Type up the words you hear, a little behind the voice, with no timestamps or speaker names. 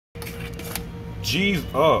G's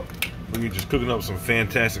up. We're just cooking up some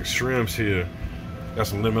fantastic shrimps here. Got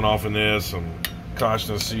some lemon off in there, some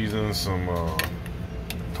Caution season, some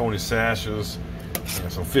Tony Sashers,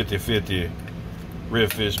 and some 50-50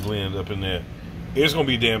 redfish blend up in there. It's gonna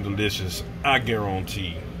be damn delicious, I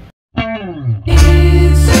guarantee.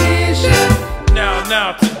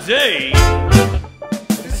 Now today.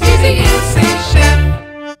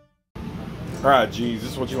 Alright, G's,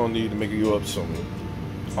 this is what you're gonna need to make you up some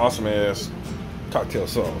awesome ass cocktail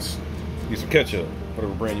sauce. Get some ketchup,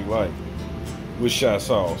 whatever brand you like. With shot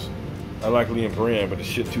sauce. I like Liam brand, but the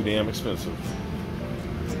shit too damn expensive.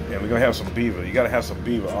 And we're gonna have some beaver. You gotta have some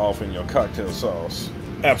beaver off in your cocktail sauce.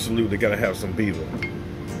 Absolutely gotta have some beaver.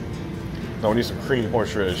 Now we need some cream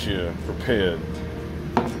horseradish here, prepared.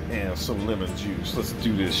 And some lemon juice. Let's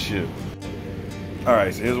do this shit.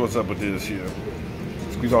 Alright, so here's what's up with this here.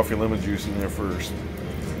 Squeeze off your lemon juice in there first.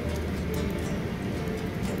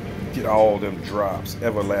 Get all them drops,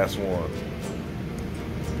 every last one.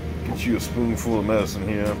 Get you a spoonful of medicine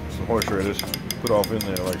here, some horseradish. Put off in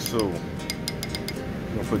there like so.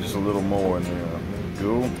 I'm gonna put just a little more in there.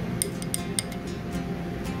 Go.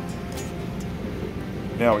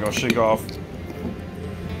 Now we're gonna shake off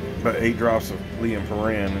about 8 drops of Liam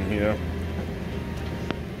Paran in here,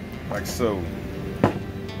 like so.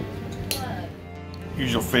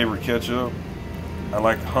 Use your favorite ketchup. I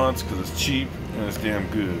like Hunt's because it's cheap and it's damn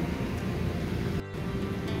good.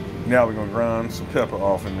 Now we're gonna grind some pepper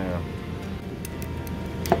off in there.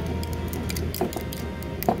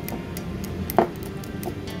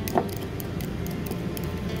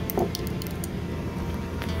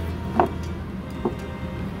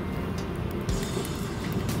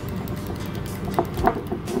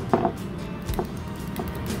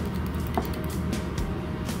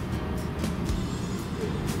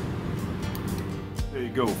 There you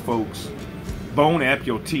go, folks. Bone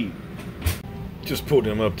appetit. Just pull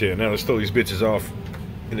them up there. Now let's throw these bitches off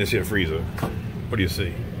in this here freezer. What do you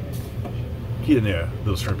see? Get in there,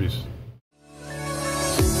 little shrimpies.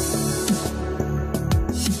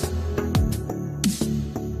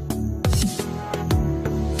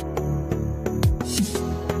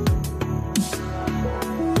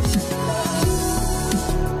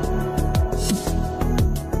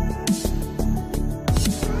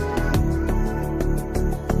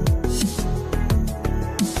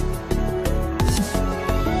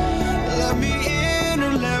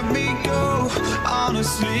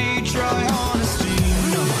 Honestly, try honesty,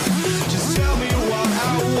 no. Just tell me what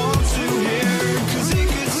I want to hear, cause it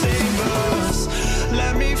could save us.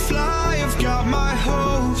 Let me fly, I've got my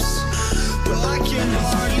hopes, but I can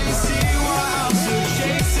hardly see why I'm still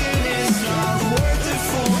chasing. It's not worth it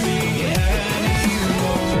for me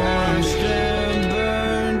anymore. Watched and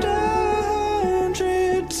burned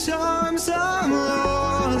 100 times, I'm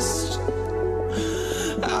lost.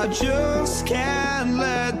 I just can't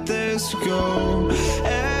let this go.